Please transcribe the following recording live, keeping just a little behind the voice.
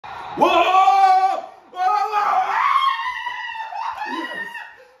Whoa! Whoa! Whoa! Yes!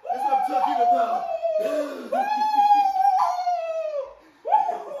 That's what I'm talking about. That's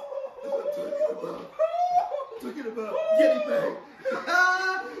what I'm talking about. Get it back.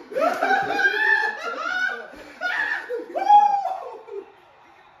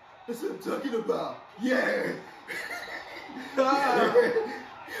 That's what I'm talking about. Yeah.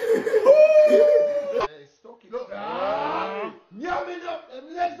 Yamming up,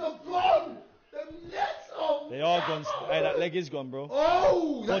 them legs are gone. Them legs are. They are gone. Hey, that leg is gone, bro.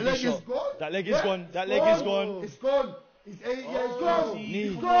 Oh, that Body leg shot. is gone. That leg is gone. That leg is gone. It's gone. It's gone. Knee.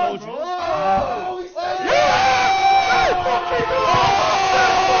 It's gone. Told you. Oh, he's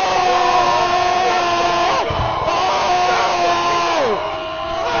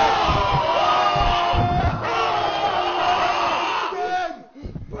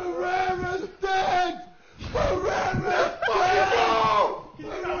Pereira's dead! Pereira's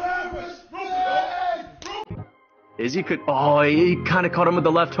dead! Izzy could. Oh, he kind of caught him with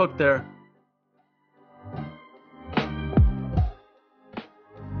the left hook there.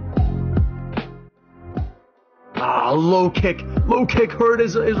 Ah, low kick. Low kick hurt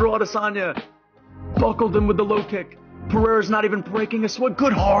Israel Adesanya. Buckled him with the low kick. Pereira's not even breaking a sweat.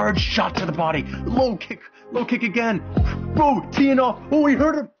 Good hard shot to the body. Low kick again. Bro, teeing off. Oh, he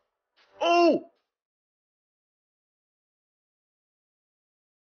hurt him. Oh!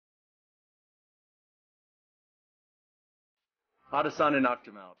 Adesanya knocked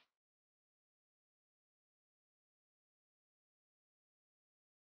him out.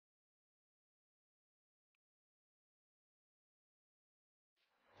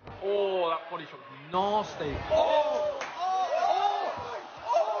 Oh, that body shot was nasty.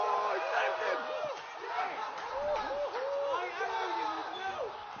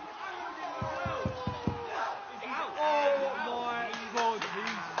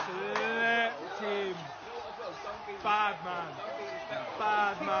 Bad man.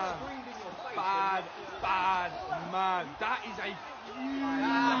 That is a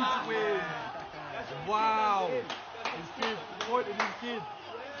huge win. Wow. His kid, pointed his kid.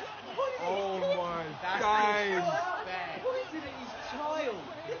 Oh my days.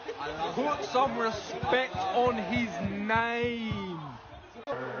 Put some respect on his name.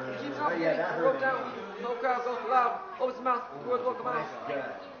 No crowd goes loud. Opens his mouth. Words walk him out.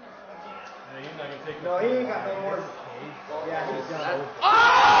 No, he ain't got no more. Yeah, he's done.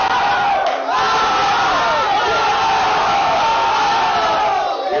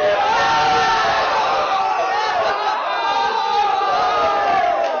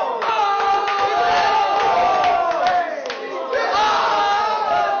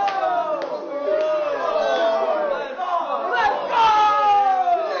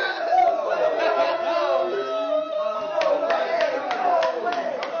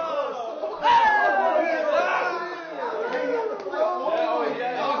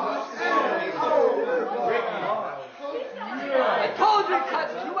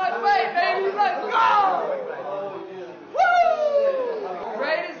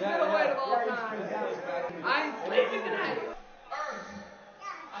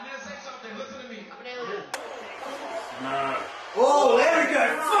 Oh, there we go.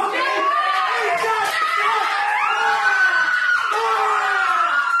 Fuck it.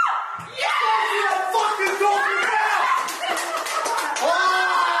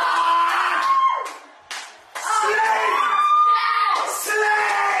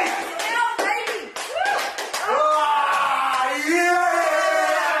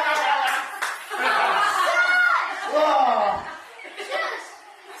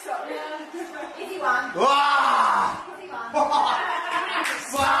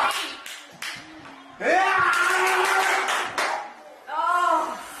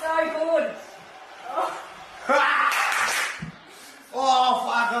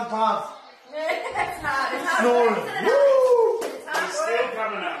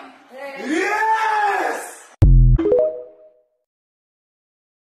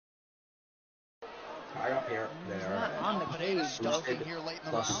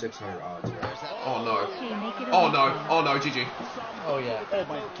 Plus 600 odds, right? Oh no. Oh no. Oh no, GG. Oh yeah.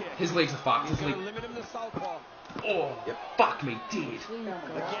 His legs are fucked. His leg. Oh, yep. Fuck me, dead.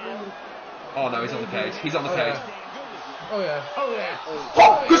 Oh no, he's on the cage. He's on the cage. Oh yeah. Oh yeah.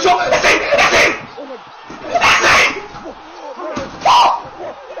 Oh, good shot! That's it! That's it! That's it!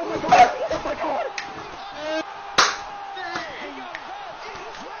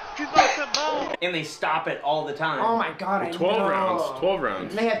 And they stop it all the time. Oh my god, I 12 know. rounds. 12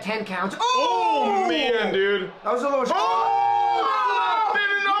 rounds. They had 10 counts. Oh, man, dude. That was a little.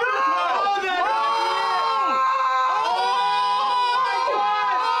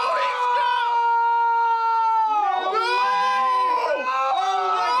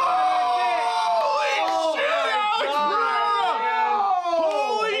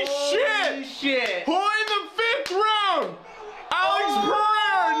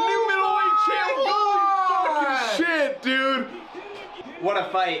 What a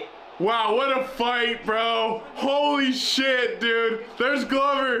fight. Wow, what a fight, bro. Holy shit, dude. There's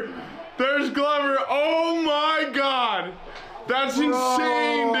Glover. There's Glover. Oh my god. That's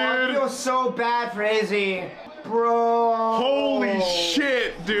insane, dude. I feel so bad for Izzy. Bro. Holy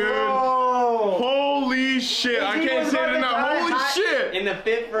shit, dude. Bro. Holy shit. I can't say it enough. Holy shit. In the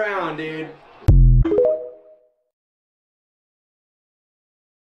 5th round, dude.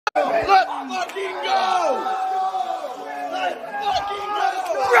 Let's fucking go! Let's fucking go!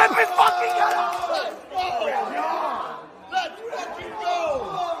 Rip his fucking head off! Let's fucking go!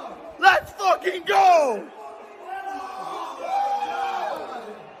 Let's fucking go!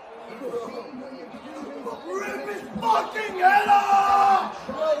 Rip his fucking head off!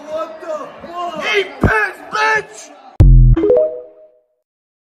 What the fuck? Eat piss, bitch!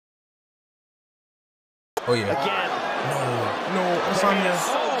 Oh yeah. Again. No, Adesanya.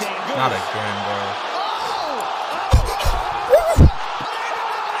 Not again, bro.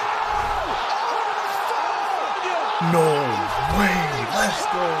 No way. Let's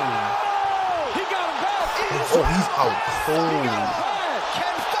go. Oh, he's out cold.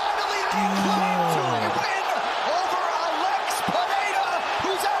 Damn.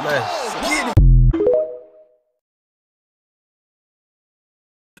 Let's get it.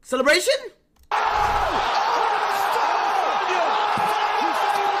 Celebration?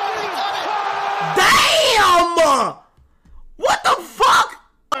 Damn! What the fuck?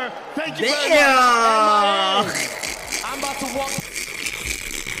 Thank you very much. I'm about to walk.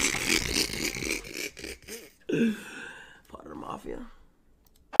 Part of the mafia.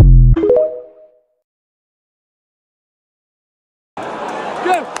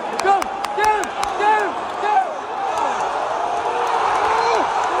 Go! Go! Go! Go! Go!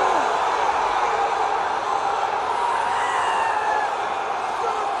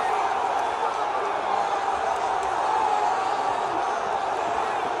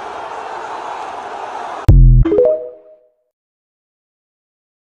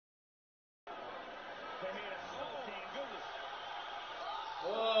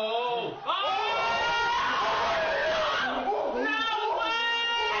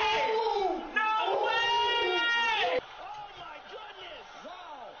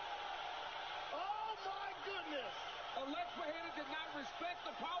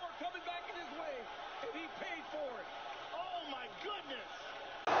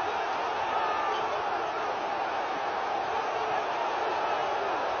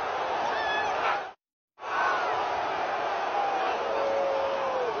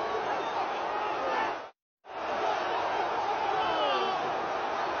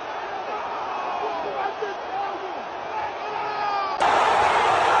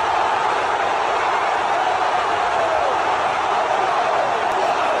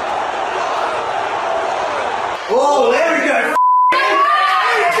 Oh, there we go.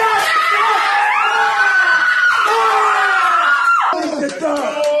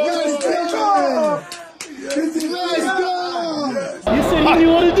 You said what do you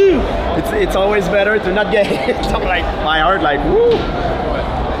want to do? It's always better to not get hit. I'm like, my heart like, woo.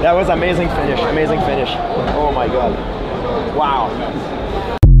 That was amazing finish, amazing finish. Oh my God. Wow.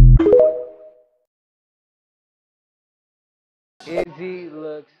 Izzy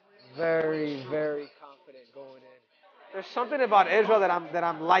looks very, very confident going in. There's something about Israel that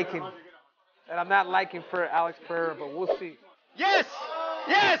I'm liking, that I'm not liking for Alex Pereira, but we'll see. Yes!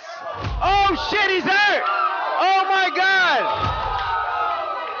 Yes! Oh shit, he's hurt! Oh my God!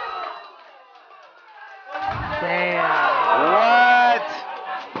 Damn. What?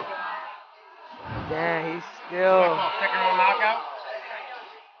 Damn, he's still. Second round knockout.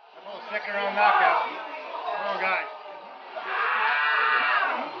 Second round knockout. Oh, guys.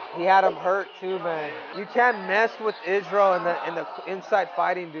 He had him hurt too, man. You can't mess with Israel in the inside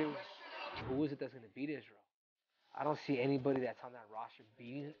fighting, dude. Who is it that's gonna beat Israel? I don't see anybody that's on that roster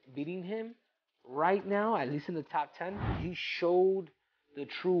beating him right now. At least in the top 10, he showed the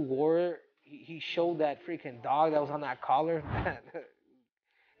true warrior. He showed that freaking dog that was on that collar.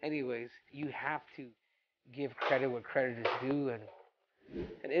 Anyways, you have to give credit where credit is due,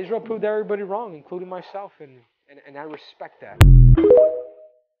 and Israel proved everybody wrong, including myself, and I respect that.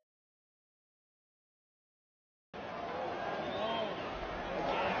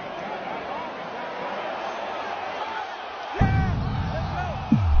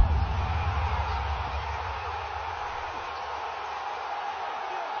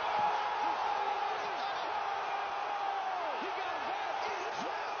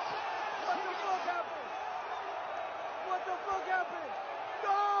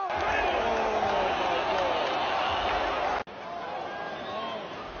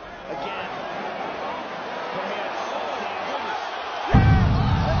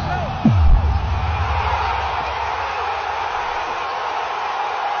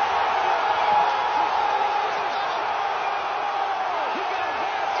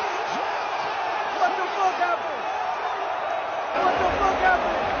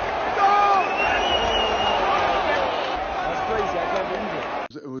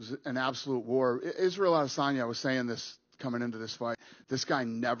 was an absolute war. Israel Adesanya, I was saying this coming into this fight, this guy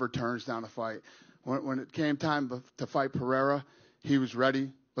never turns down a fight. When it came time to fight Pereira, he was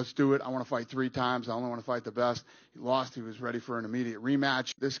ready. Let's do it. I want to fight 3 times. I only want to fight the best. He lost. He was ready for an immediate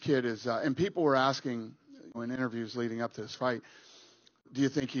rematch. This kid is, and people were asking in interviews leading up to this fight, do you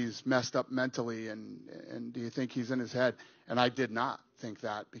think he's messed up mentally and do you think he's in his head? And I did not think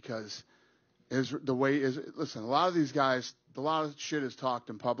that because listen, a lot of these guys, a lot of shit is talked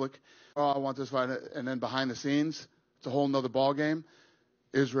in public. Oh, I want this fight. And then behind the scenes, it's a whole nother ball game.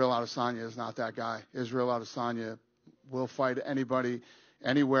 Israel Adesanya is not that guy. Israel Adesanya will fight anybody,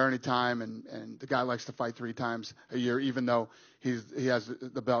 anywhere, anytime, and the guy likes to fight 3 times a year, even though he has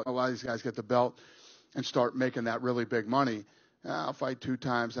the belt. A lot of these guys get the belt and start making that really big money. I'll fight 2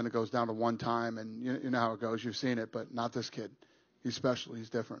 times, then it goes down to 1 time, and you know how it goes. You've seen it, but not this kid. He's special. He's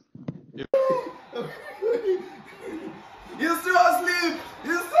different. You're still asleep.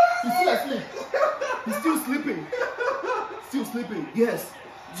 He's still asleep. He's still sleeping. Still sleeping. Yes.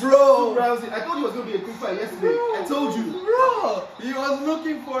 Bro. I told you it was going to be a quick fight yesterday. Bro. I told you. Bro. He was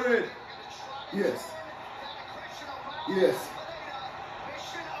looking for it. Yes. Yes.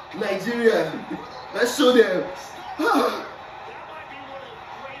 Nigeria. Let's show them.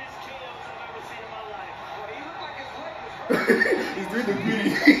 He's doing the beauty.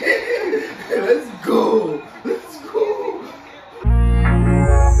 Let's go.